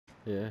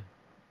Yeah.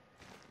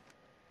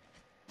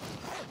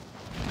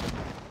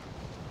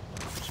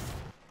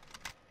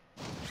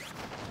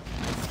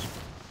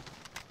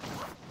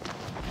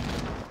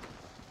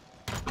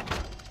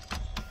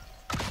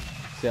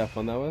 See how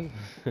fun that was?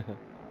 I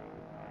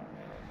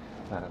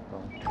have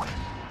fun.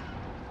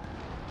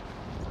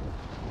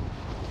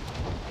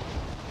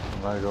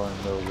 I'm gonna go in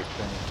the middle of this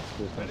thing.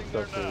 There's some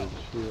stuff, there's a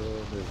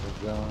shield, there's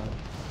a gun,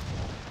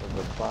 there's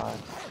a box,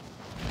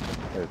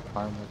 there's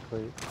armor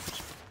plate,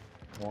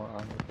 more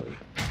armor plate.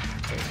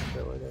 Oh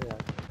shit, where they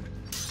at?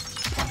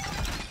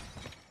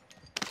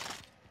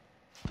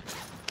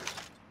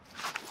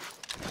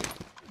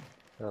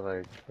 They're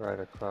like right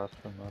across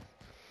from us.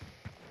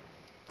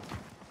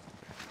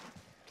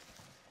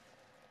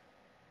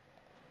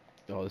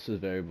 Oh, this is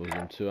variable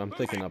zoom too. I'm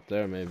thinking up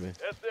there maybe.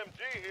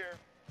 SMG here.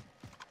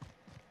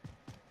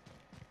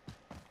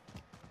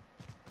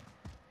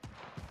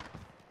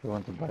 You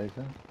want the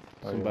bison?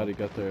 Somebody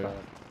got their.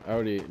 I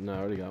already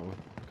got one.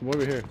 Come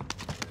over here.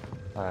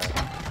 Alright,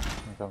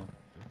 I'm coming.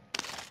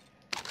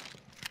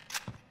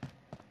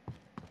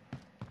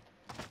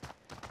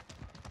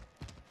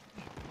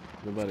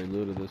 Nobody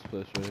looted this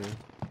place right here.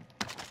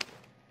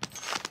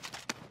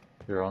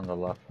 You're on the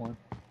left one?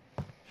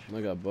 I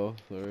got both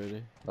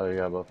already. Oh, you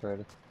got both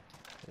ready?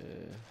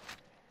 Yeah.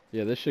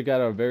 Yeah, this shit got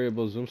a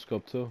variable zoom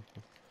scope too.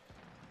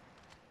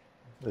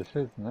 This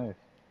shit's nice.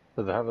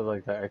 Does it have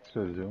like that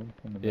extra zoom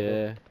in the middle?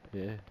 Yeah,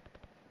 yeah.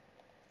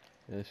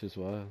 Yeah, it's just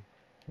wild.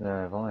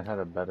 Yeah, I've only had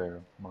a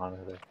better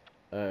monitor.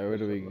 Alright, where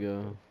do we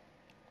go?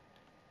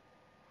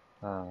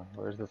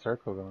 Where's the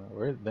circle going?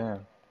 Where's damn?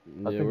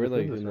 I Yeah, think we're this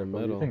like is a in the circle.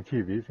 middle. You think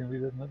TV's gonna be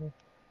this middle?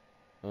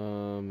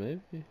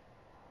 Maybe.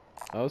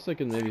 I was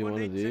thinking maybe one of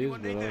these,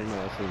 but I don't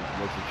know. That's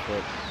a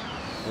trick.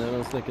 And then I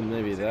was thinking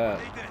maybe that.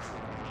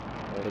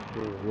 But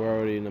we're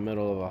already in the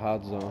middle of a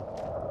hot zone.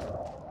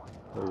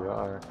 There you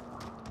are.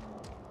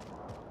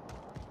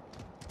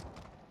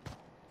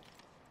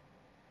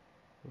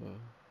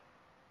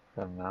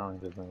 That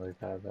mountain doesn't look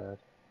that bad.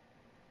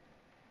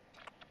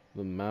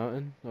 The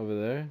mountain over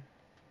there?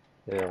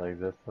 Yeah, like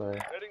this way.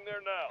 Heading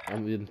there now.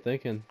 I'm even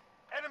thinking.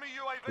 Enemy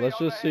UAV Let's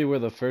just see overhead. where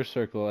the first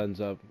circle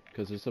ends up,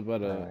 because it's about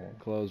to Alright.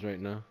 close right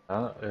now.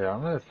 Yeah,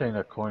 I'm gonna stay in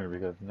a corner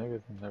because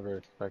niggas never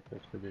expect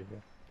us to be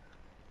here.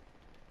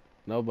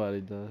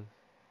 Nobody does.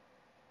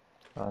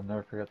 I'll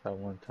never forget that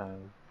one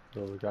time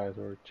those guys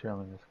were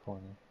chilling in this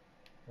corner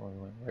when we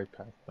went right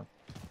past them.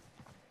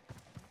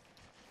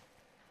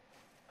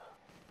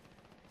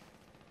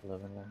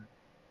 11 there.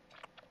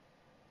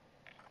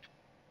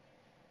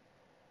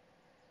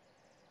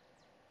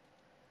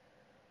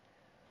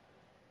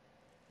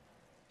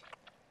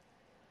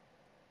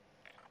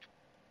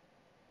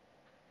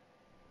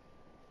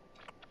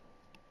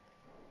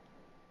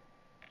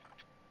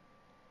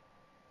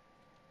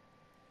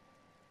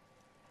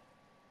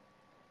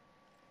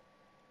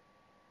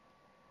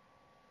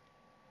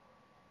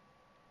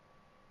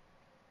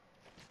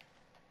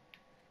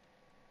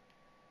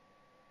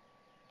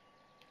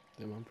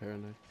 Damn, I'm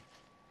paranoid.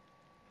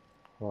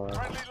 What?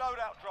 Friendly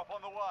loadout drop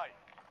on the way.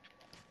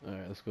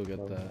 Alright, let's go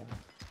get that.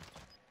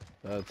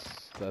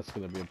 That's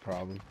gonna be a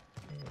problem.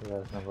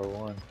 That's number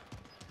one.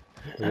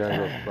 We gotta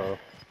go slow.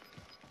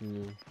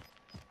 Yeah.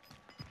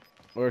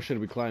 Or should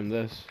we climb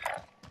this?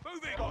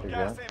 Moving. Got Yeah.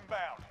 gas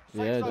inbound.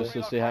 Yeah, Safe just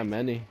to zone see how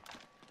relocated. many.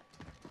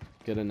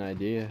 Get an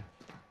idea.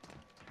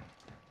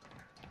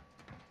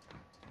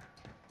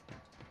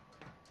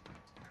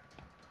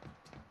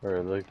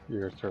 Or look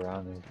your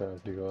surroundings as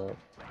you go up.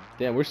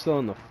 Damn, we're still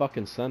in the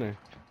fucking center.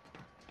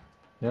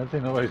 You don't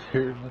think nobody's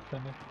here in the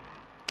center?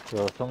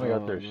 Well, somebody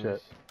got their nice.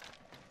 shit.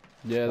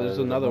 Yeah, there's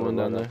another one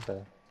down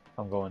there.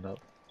 I'm going up.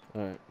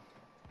 Alright.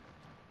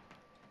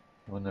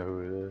 I wonder who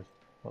it is.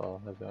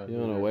 Well, You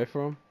wanna wait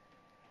for him?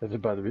 it's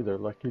about to be their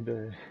lucky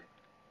day.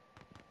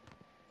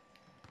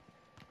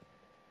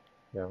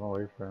 Yeah, I'm gonna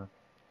wait for him.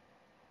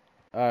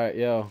 Alright,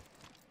 yo.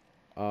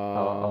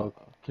 I'll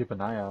keep an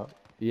eye out.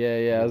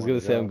 Yeah, I was gonna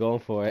say I'm going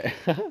for it.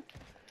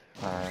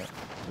 Alright.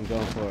 I'm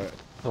going for it.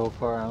 So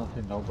far, I don't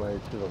see nobody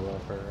to the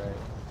left or right.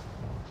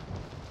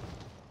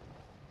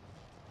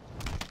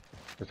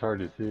 It's hard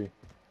to see.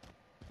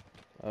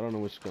 I don't know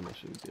which gun I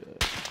should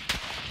get.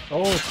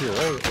 Oh, it's your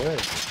right,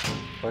 wait.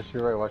 Watch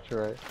your right, watch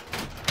your right.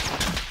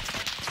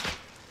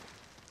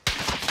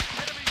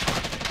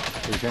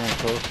 He's getting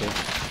closer.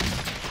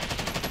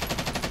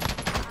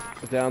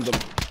 Down the.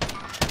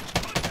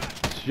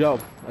 Yo,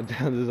 I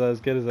downed his ass.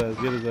 Get his ass.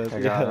 Get his ass.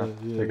 I got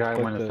him. The guy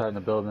went inside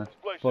the building.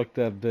 Fuck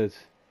that bitch.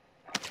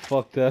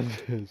 Fuck that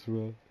bitch,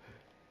 bro.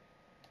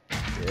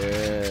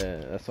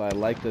 Yeah, that's why I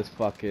like this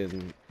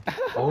fucking.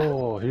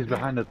 Oh, he's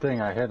behind the thing.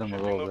 I hit him a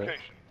little bit.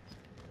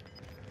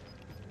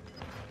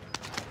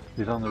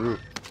 He's on the roof.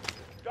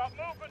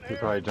 He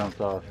probably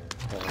jumped off.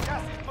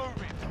 Gas is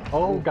moving.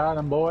 Oh, got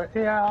him, boy.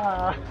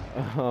 Yeah.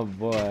 Oh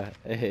boy.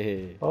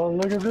 Hey. Oh,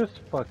 look at this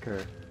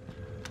fucker.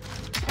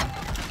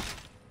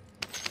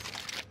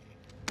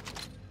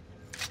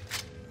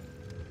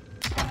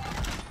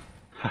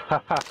 In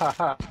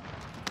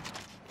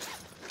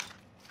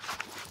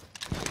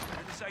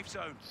the safe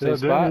zone. Same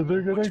spot?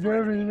 They're gonna get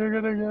me. They're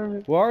gonna get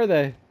me. Where are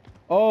they?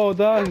 Oh,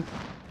 done.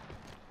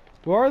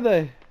 Where are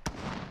they?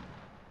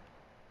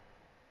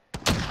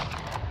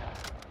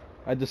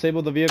 I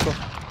disabled the vehicle.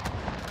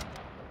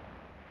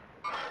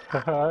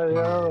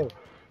 Yo.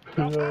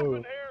 Nothing Yo.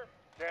 happened here.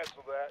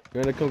 Cancel that.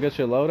 You're gonna come get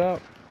your loadout?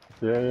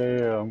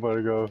 Yeah. I'm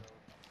gonna go.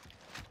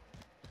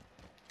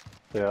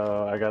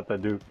 Yeah, I got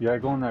that dude. Yeah,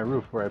 go on that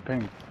roof where I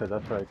pinged, cause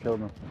that's where I killed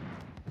him.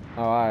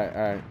 Oh,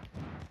 alright.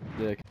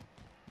 Dick.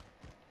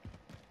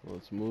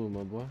 Let's move,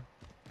 my boy.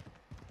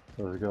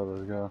 Let's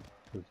go.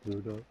 Let's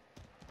loot up.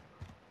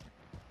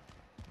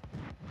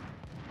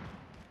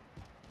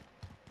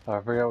 I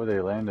forgot where they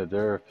landed.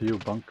 There are a few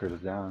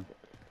bunkers down.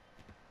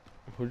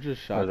 Who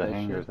just Or shot the that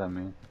hangars, shit? I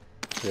mean.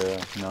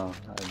 Yeah, no,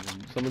 I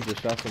didn't. Someone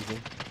just shot something.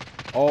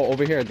 Oh,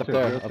 over here, up Sure,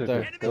 there, sure, up sure,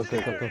 there. sure. Go.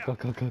 Shifting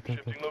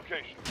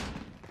location.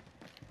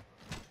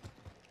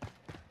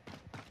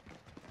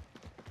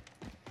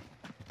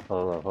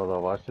 Hold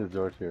on. Watch this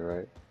door to your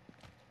right.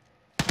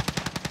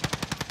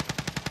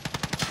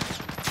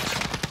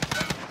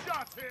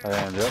 Shots here.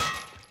 And yep.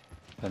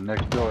 And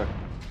next door.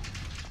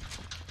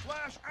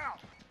 Flash out.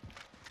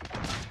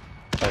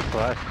 I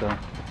flashed them.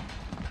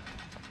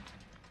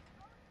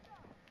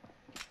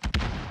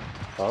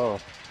 Oh.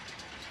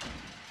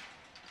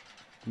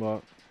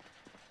 What?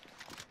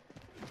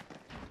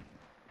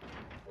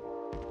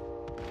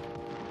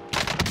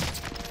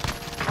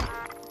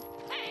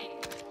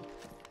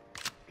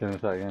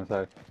 Get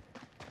inside.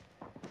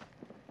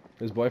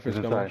 His boyfriend's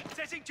Get coming. inside.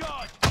 Setting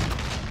charge.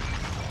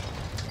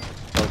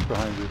 Oh, it's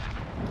behind you.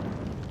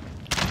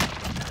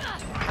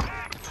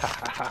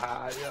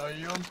 Yo,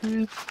 you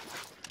bitch.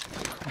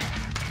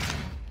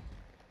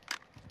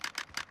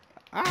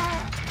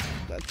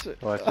 That's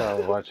it.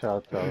 Watch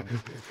out, though.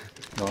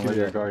 Don't let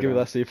your guard Give me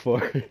down. that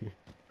C4.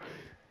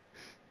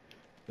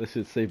 This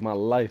should save my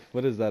life.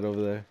 What is that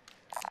over there?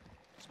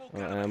 Smoke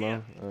Oh, out ammo?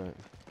 here. Alright.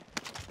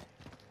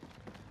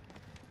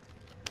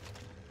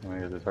 Let me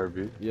get this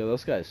heartbeat. Yo,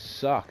 those guys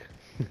suck.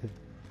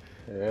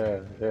 Yeah,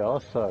 they all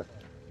suck.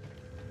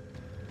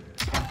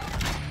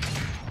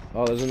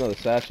 Oh, there's another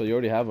satchel. You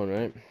already have one,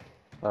 right?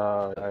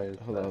 Hold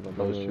Hold on.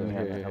 those shooting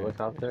at Here, me. here, I looked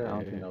out there. I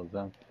don't here, think here. that was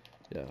them.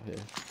 Yeah, here.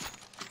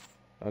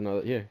 Oh, no,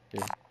 here.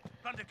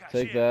 Thundercats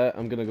Take here. that.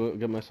 I'm gonna go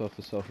get myself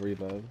a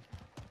self-revive.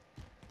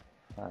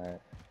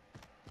 Alright.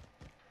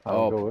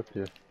 Oh. I'll go with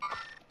you.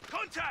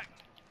 Contact.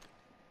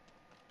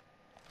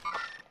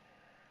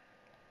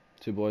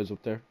 Two boys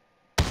up there.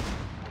 You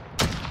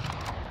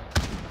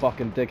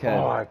fucking dickhead.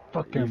 Oh, I You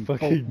fucking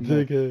fucking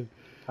missed. dickhead.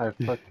 I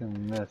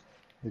fucking missed.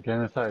 Get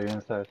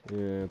inside.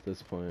 Yeah, at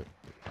this point.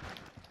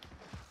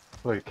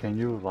 Wait, can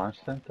you launch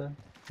something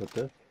with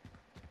this?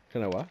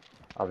 Can I what?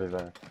 I'll be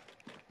back.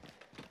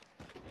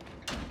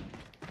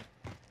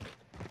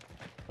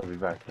 I'll be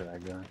back to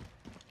that gun.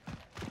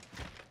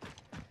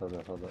 Hold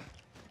up.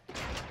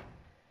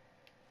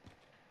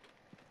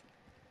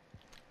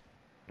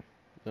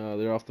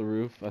 They're off the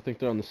roof. I think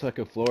they're on the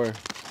second floor.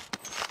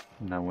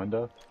 In that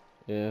window?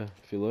 Yeah,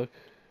 if you look.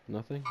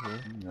 Nothing? Yeah.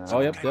 No. Oh,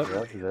 yep. They're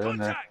in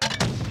there. Contact.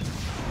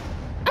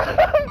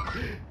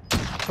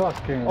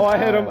 Fucking. Oh, I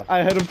hit him.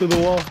 I hit him through the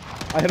wall.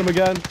 I hit him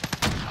again.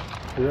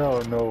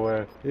 Yo, no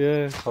way.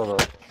 Yeah.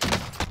 Hold up.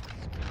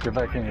 Get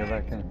back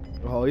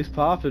in. Oh, he's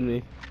popping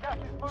me. Gas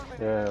is moving.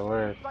 Yeah,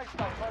 where? Safe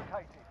zone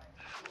located.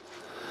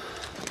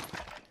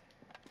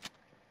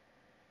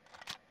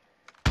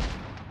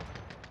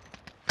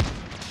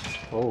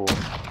 Oh.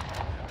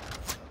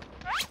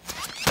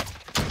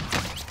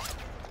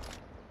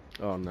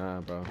 Oh, nah,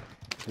 bro.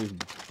 He's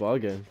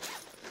bugging.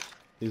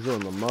 He's doing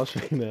the most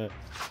right now.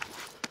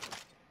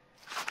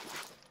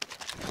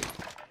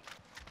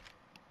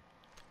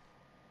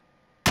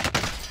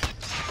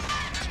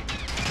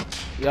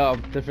 Yo,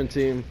 different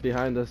team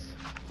behind us.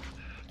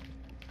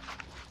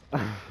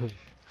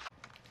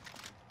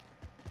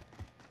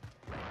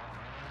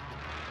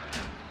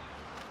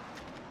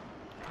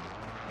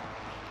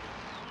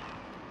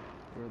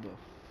 Where the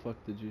fuck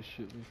did you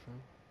shoot me from?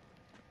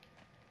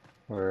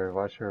 Where?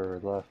 Watch your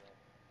left.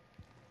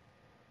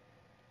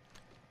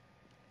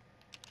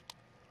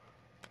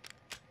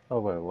 Oh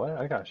wait, what?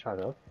 I got shot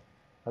up.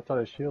 I thought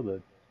I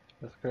shielded.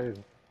 That's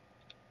crazy.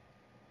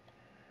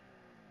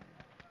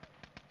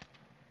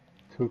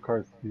 Two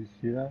cars. Do you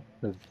see that?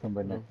 There's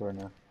somebody No. next door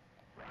now.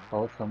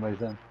 Oh,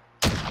 somebody's in.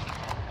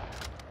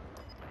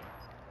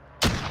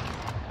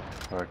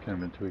 Oh, I could have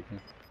been tweaking.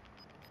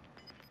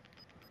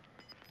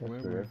 That's Where?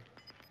 weird.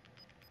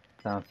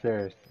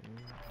 Downstairs.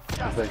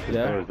 Gas Looks like the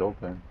Yeah. door is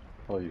open.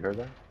 Oh, you heard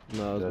that?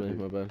 No, that was Yeah,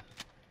 me, my bad.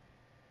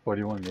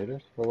 41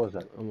 meters? What was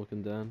that? I'm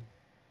looking down.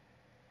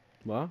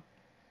 What?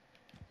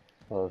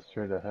 Oh,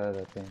 straight ahead,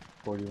 I think.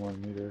 41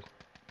 meters.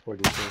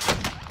 42.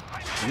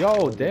 Yo,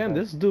 Where's the damn, guy?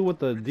 this dude with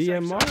the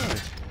DMR.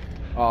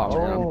 Oh,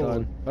 man, I'm Oh.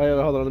 done. Oh,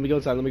 yeah, hold on, let me go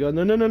inside, let me go.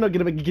 No,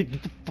 get it,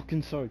 get the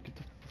fucking sword, get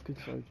the fucking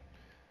sword.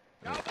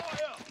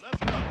 Cowboy up.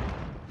 Let's go.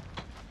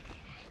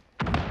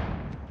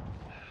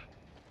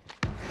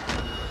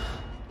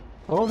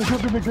 Oh,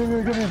 get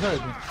me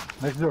inside.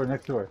 Next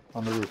door,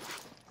 on the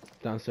roof.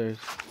 Downstairs.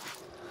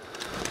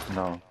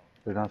 No,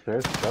 They're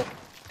downstairs. Yep.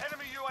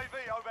 Enemy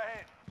UAV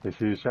overhead. They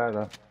see you shot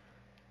though.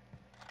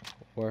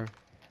 Where?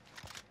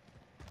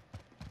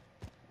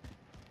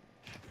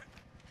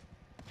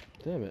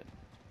 Damn it.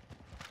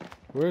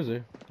 Where is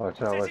he?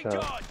 Watch out, watch Setting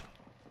out. charge.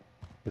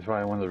 He's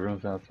probably in one of the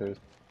rooms downstairs.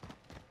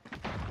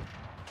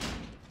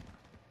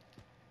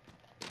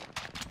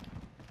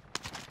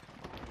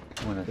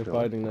 One next They're door.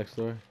 fighting next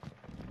door.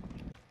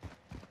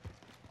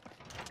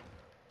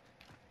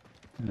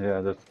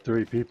 Yeah, there's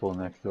 3 people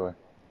next door.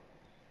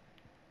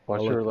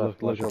 Watch Oh, your look,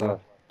 left, look, watch your look,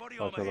 left. Body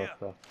Watch armor your here.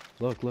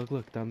 left stuff.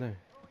 Look, down there.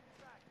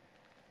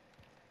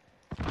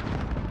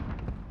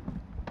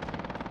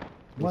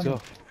 Let's Money.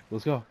 go.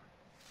 Let's go.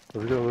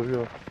 Let's go, let's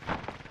go.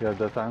 Yeah,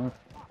 that's silence.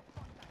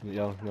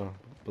 Yo, no.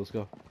 Let's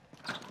go.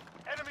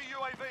 Enemy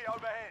UAV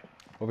overhead.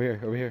 Over here,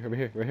 over here, over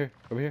here, right here,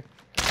 over here.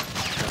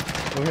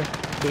 Over here.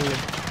 Over here.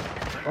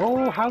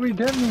 Oh, how he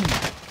did me!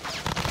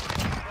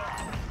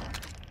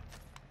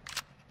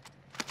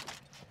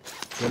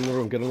 Get in the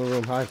room, get in the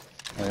room, hide.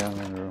 I am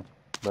in the room.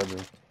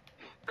 Bedroom.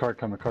 Cart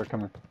coming, cart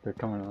coming. They're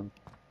coming on.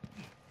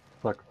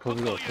 Fuck, close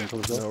the door, can you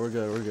close the No, door? we're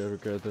good, we're good, we're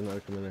good. They're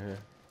not coming in here.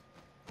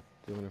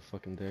 Doing a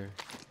fucking dare.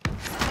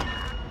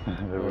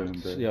 They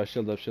wouldn't do. Yeah,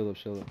 shield up, shield up,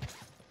 shield up.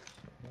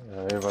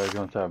 Everybody's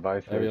going to that buy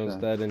station. Everyone's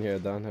dead in here,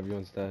 Don.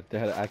 Everyone's dead. They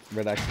had a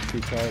red active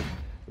key card.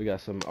 We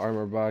got some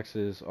armor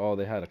boxes. Oh,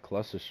 they had a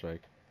cluster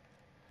strike.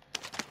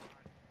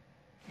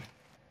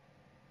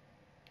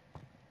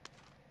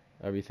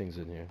 Everything's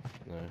in here.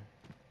 Alright.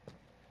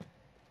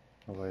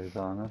 Nobody's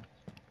on us.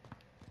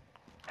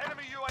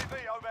 Enemy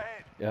UAV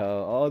overhead. Yeah,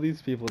 all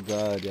these people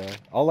died, yeah.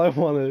 All I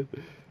wanted.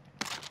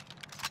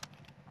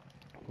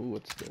 Ooh,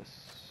 what's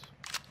this?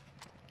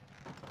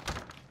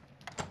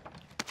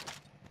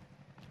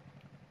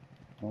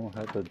 Oh,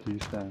 had a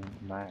decent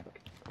Mac.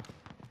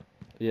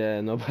 Yeah,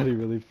 nobody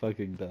really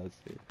fucking does,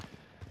 dude.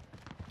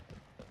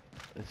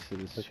 This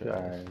shit is trash.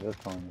 Alright, this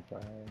one is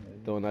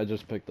alright. The one I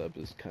just picked up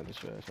is kind of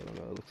trash. I don't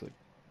know. It looks like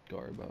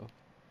Garbo.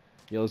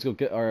 Yeah, let's go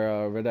get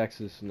our red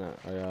axes. Not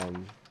our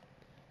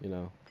you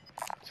know.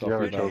 You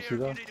have a self-revive. trophy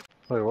though?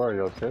 Wait, where are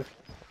you upstairs?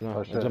 No, Oh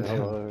I shit, jumped hold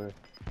down. on, wait, wait.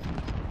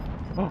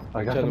 Oh,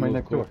 I got Try to somebody move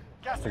next door. quick.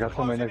 Gas I got is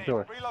somebody closing next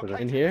door. Relocate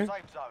In to here? the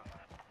safe zone.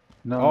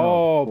 No,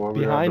 Oh, no, where we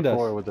were behind us.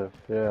 before with the,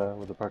 yeah,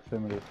 with the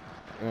proximity.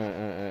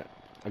 Alright.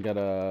 I got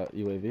a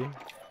UAV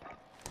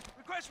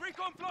Request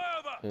recon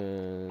flyover.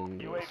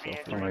 and UAV Oh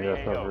entering my god,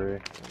 AO.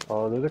 sorry.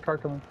 Oh, there's a car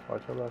coming.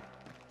 Watch your left.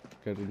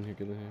 Get in here,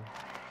 get in here.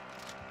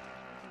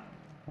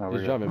 Oh,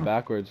 He's driving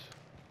backwards.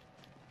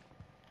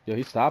 Yo,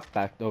 he stopped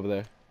back over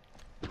there.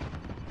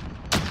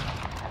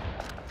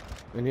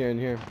 In here, in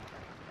here.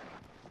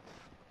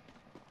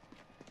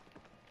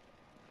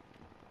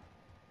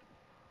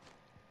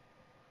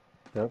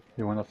 Yep,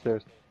 he went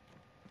upstairs.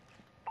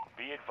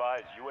 Be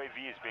advised,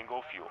 UAV is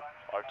bingo fuel.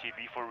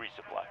 RTB for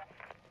resupply.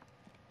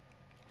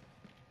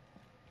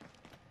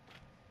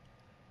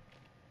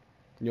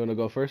 You wanna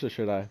go first or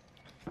should I?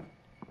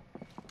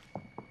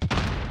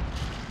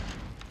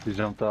 He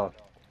jumped off.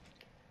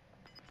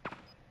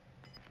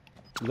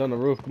 He's on the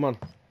roof, come on.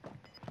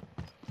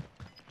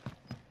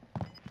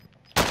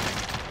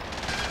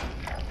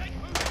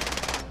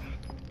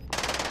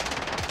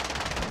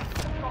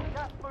 Got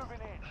gas moving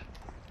in.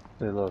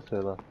 Stay low, stay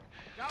low.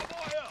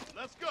 Cowboy up.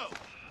 Let's go.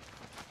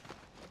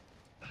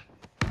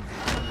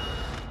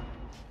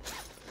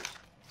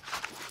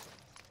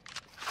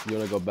 You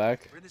wanna go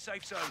back We're in the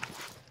safe zone.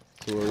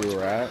 to where we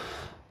were at?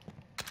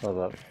 Hold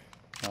up.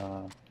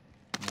 Nah.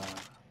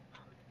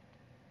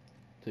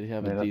 Did he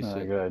have Man, a that's decent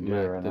not a good idea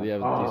Mac? right Did now. he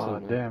have a Oh,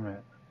 decent Mac? damn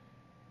it.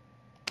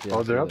 Yes,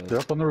 Oh, they're he up. does. They're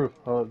up on the roof.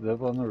 Oh, they're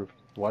up on the roof.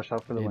 Watch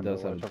out for the He window.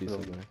 does have Watch a out for the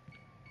decent window.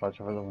 Mac.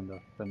 Watch out for the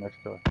window. The next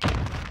door.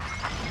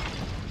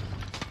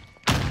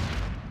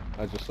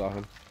 I just saw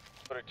him.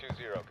 Put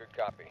 2-0, good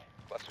copy.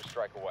 Cluster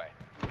strike away.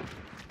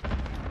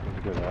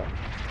 Let's go that.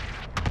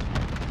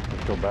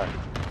 Let's go back.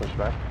 Push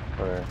back.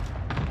 Or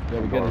Yeah,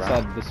 we go get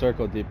inside around. the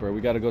circle deeper.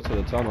 We gotta go to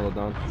the tunnel,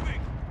 Don. Moving.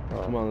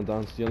 Come on,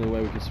 Don. It's the only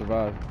way we can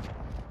survive.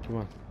 Come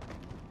on.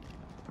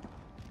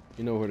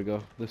 You know where to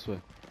go. This way.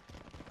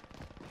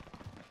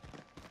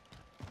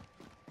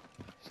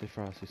 Stay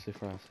frosty, stay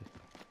frosty.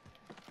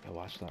 Yeah,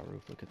 watch that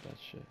roof. Look at that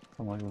shit.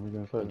 Come on, let me go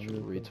inside. Bunch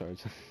of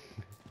retards.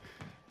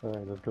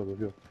 Alright, let's go, let's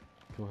go.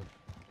 Come on.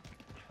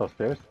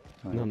 Upstairs?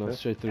 No, upstairs?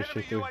 straight through, Enemy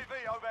straight through.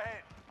 UAV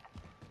overhead.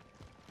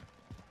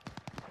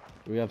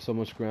 We have so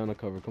much ground to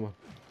cover. Come on.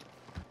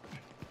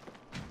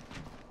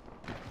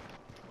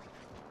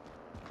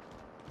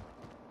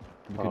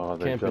 We could Oh,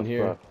 they camp in just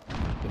here. left.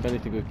 If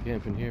anything, we could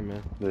camp in here,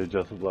 man. They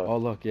just left. Oh,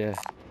 look, yeah.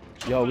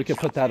 Yo, we could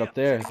put that up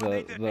there. The Oh,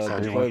 he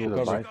went to deployable the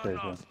cover. buy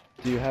station.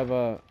 Do you have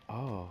a...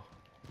 Oh.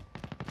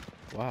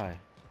 Why?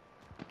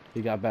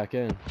 He got back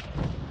in.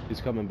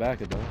 He's coming back,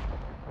 though.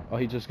 Oh,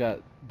 he just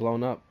got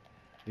blown up.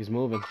 He's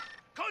moving.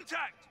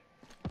 Contact.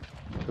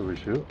 Should we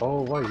shoot?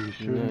 Oh, wait, he's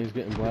shooting. No, he's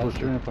getting People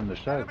blasted. shooting from the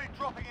shed. Enemy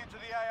dropping into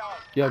the AO.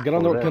 Yo, get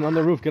on the Over there. get on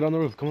the roof. Get on the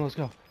roof. Come on, let's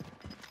go.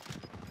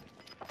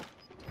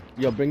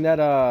 Yo, bring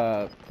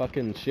that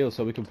fucking shield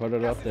so we can put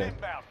it Gas up is there.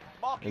 inbound.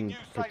 Marking And new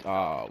safe zone.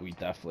 oh, we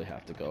definitely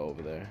have to go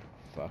over there.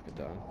 Fuck it,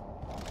 done.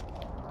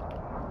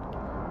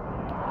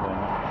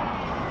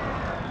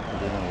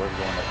 Didn't work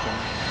going up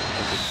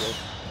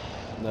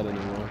there. Not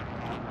anymore.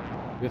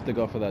 We have to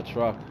go for that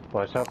truck.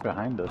 Watch out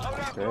behind us, right?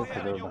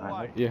 Because they're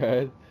behind us. You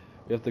heard?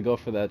 We have to go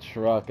for that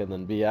truck and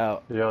then be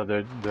out. Yo,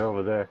 they're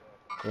over there.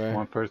 Where?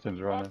 One person's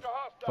running.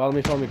 Follow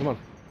me, come on.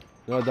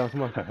 No, down,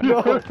 come on. No!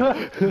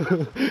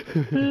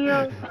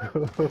 Yeah.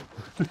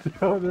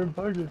 Yo, they're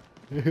bugging.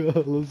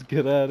 Let's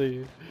get out of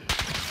here.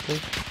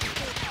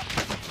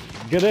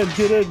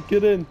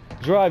 Get in.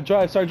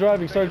 Drive, start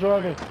driving.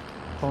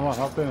 Come on,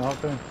 hop in.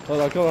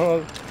 Hold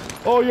on.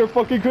 Oh, you're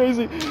fucking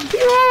crazy.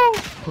 Yo!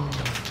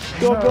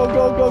 Go.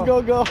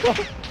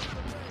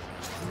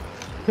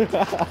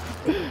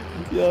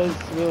 Yes,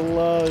 we're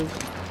alive.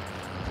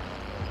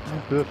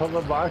 There's a couple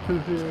of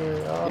boxes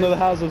here. Oh. One of the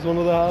houses.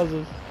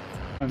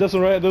 This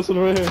one right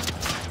here.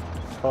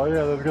 Oh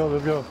yeah, let's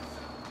go.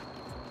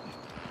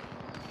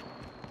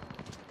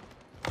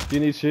 Do you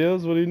need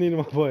shields? What do you need,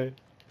 my boy?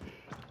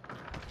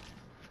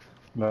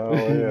 No, yeah.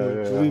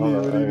 What do you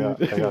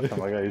need? I got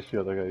some. I got your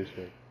shield.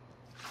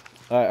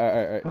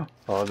 Alright.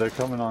 Oh, they're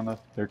coming on us.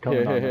 Here.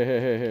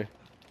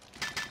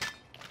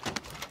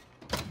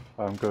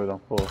 I'm good. I'm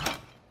full.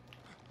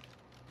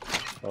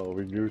 Oh,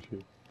 we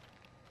Gucci.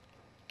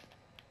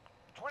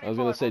 I was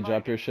gonna say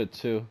drop your shit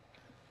too.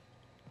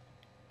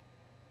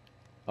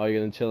 Oh, you're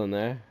gonna chill in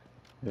there?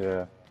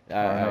 Yeah.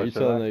 Alright, you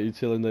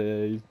chilling there,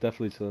 yeah, you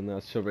definitely chilling there.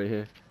 Let's chill right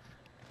here.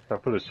 Should I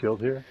put a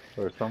shield here?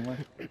 Or somewhere?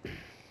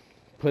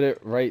 Put it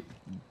right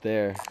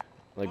there.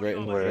 Like right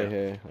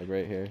Where?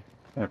 right here.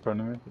 In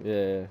front of me?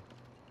 Yeah.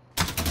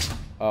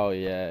 Oh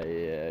yeah,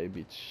 you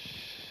be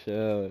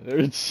chilling.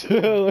 You're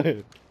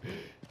chilling.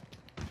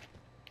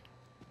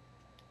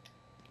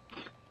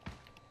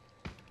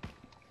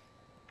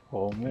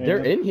 Oh man.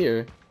 They're in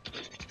here.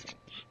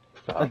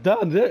 Stop.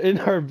 They're in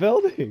our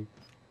building.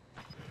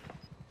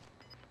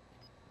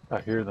 I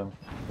hear them.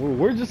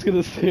 We're just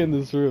gonna stay in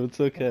this room, it's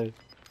okay.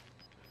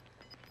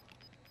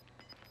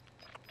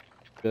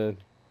 Good.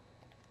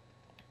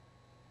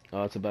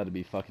 Oh, it's about to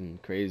be fucking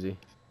crazy.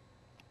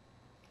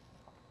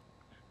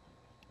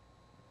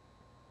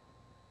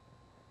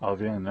 I was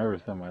getting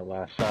nervous in my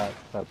last shot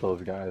at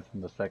those guys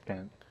in the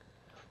second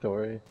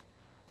story.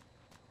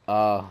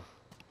 Oh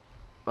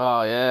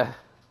yeah.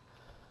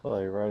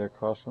 Like right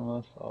across from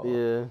us. Oh,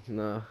 Yeah,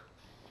 no.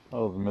 I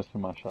was missing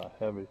my shot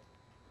heavy.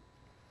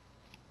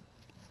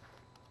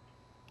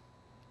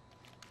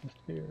 I'm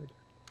scared.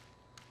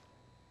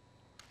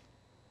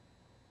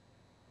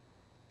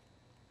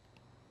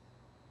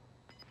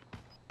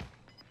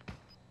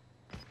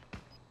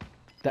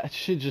 That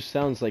shit just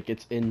sounds like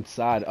it's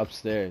inside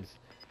upstairs.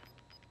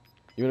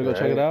 You wanna go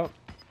check it out?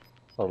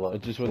 I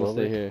just wanna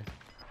stay here.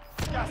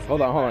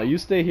 Hold on. You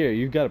stay here.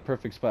 You got a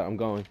perfect spot. I'm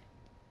going.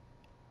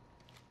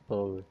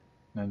 Slowly.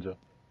 Ninja.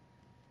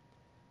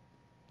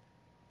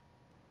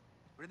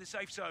 We're in the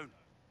safe zone.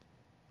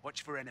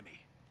 Watch for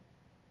enemy.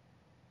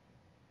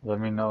 Let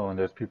me know when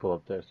there's people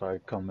up there so I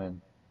come in.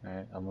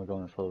 Alright, I'm gonna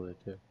go in slowly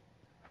too.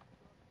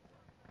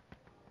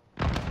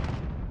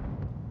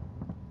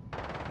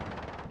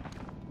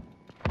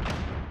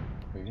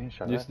 Are you getting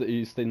shot at?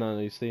 You stay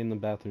in the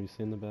bathroom.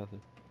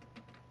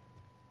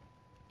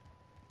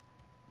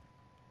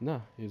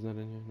 No, he's not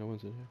in here. No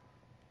one's in here.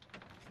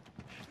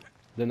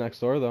 They're next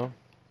door though.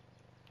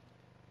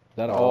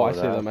 Oh, I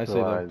see them.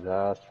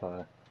 That's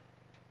why.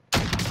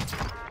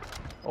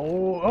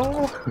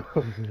 Oh!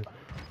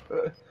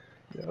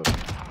 Yep.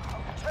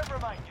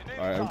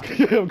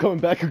 Alright, I'm coming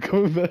back.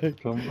 Come back.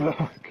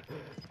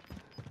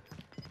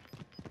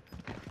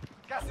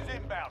 Gas is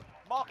inbound.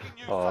 Marking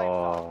new safe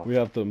Oh. zone. We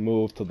have to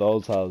move to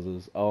those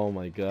houses. Oh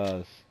my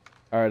gosh.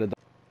 Alright.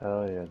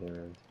 Hell yeah, there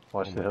is.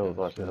 Watch the hills.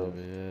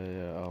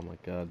 Yeah. Oh my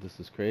god, this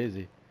is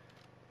crazy.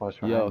 Watch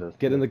behind Yo, us.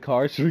 get in the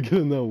car. Should we get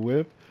in the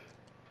whip?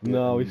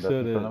 No, we That's in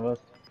front of shouldn't. us?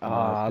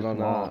 Ah, I it's don't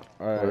too small. know.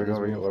 Alright,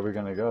 Where are we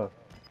gonna go?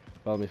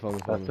 follow me.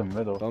 That's the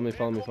middle. Follow me.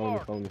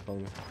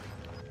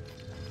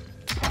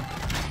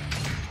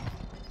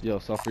 Yo,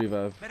 self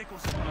revive. Medical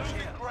supplies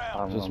here.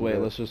 Just I'm wait.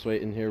 good. Let's just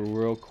wait in here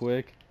real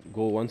quick.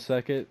 Go 1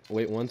 second.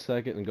 Wait 1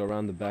 second and go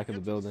around the back of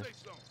the building.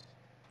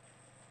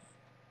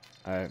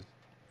 Alright,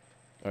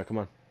 come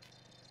on.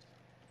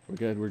 We're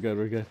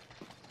good.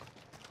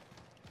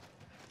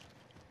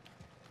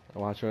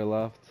 Watch our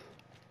left.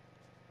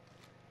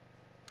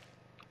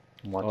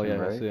 I'm watching Oh yeah,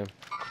 right. I see him.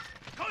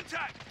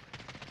 Contact.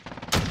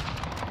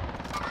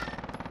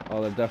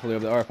 Oh, they're definitely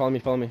over there. Alright,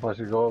 follow me. Watch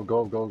it go.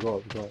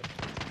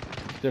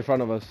 They're in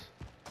front of us.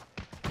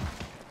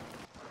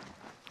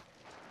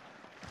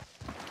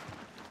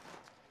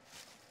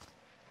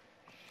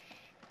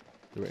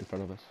 They're right in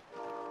front of us.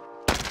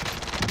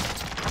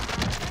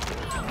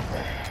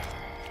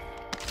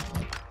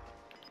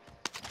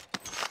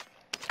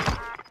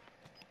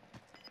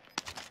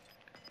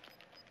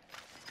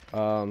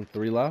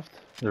 Three left.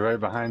 They're right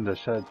behind the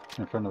shed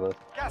in front of us.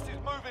 Gas is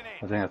moving in.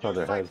 I think I saw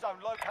their New head. safe zone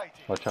located.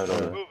 Watch out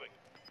over there. Moving.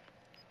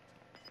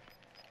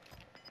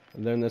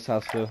 And they're in this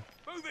house too.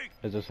 Moving.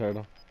 I just heard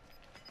them.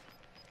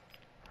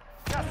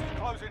 Gas is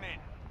closing in.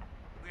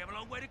 We have a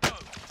long way to go.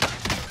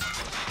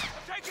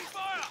 Taking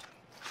fire.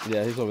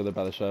 Yeah, he's over there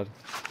by the shed.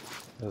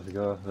 Let's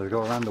go. Let's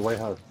go around the White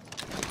House.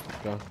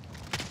 Go.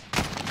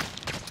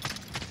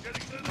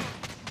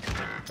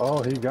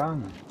 Oh, he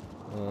gone.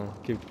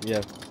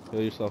 Yeah,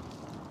 heal yourself.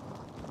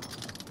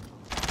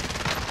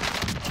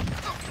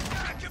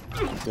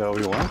 Yo,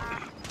 we won?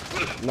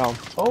 No.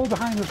 Oh,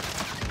 behind us.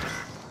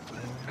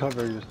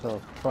 Cover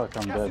yourself. Fuck,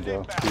 I'm dead,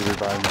 bro. He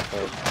revived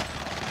myself.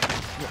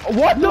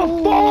 What the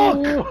fuck?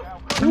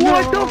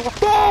 What the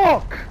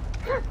fuck?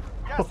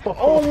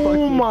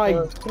 Oh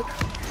my.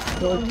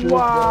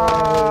 Wow.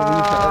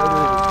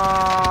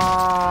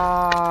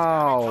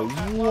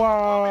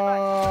 Wow.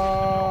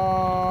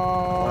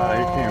 Wow,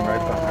 he came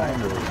right behind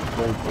us.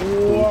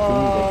 Wow.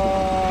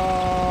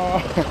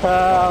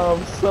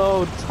 I'm so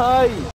tight.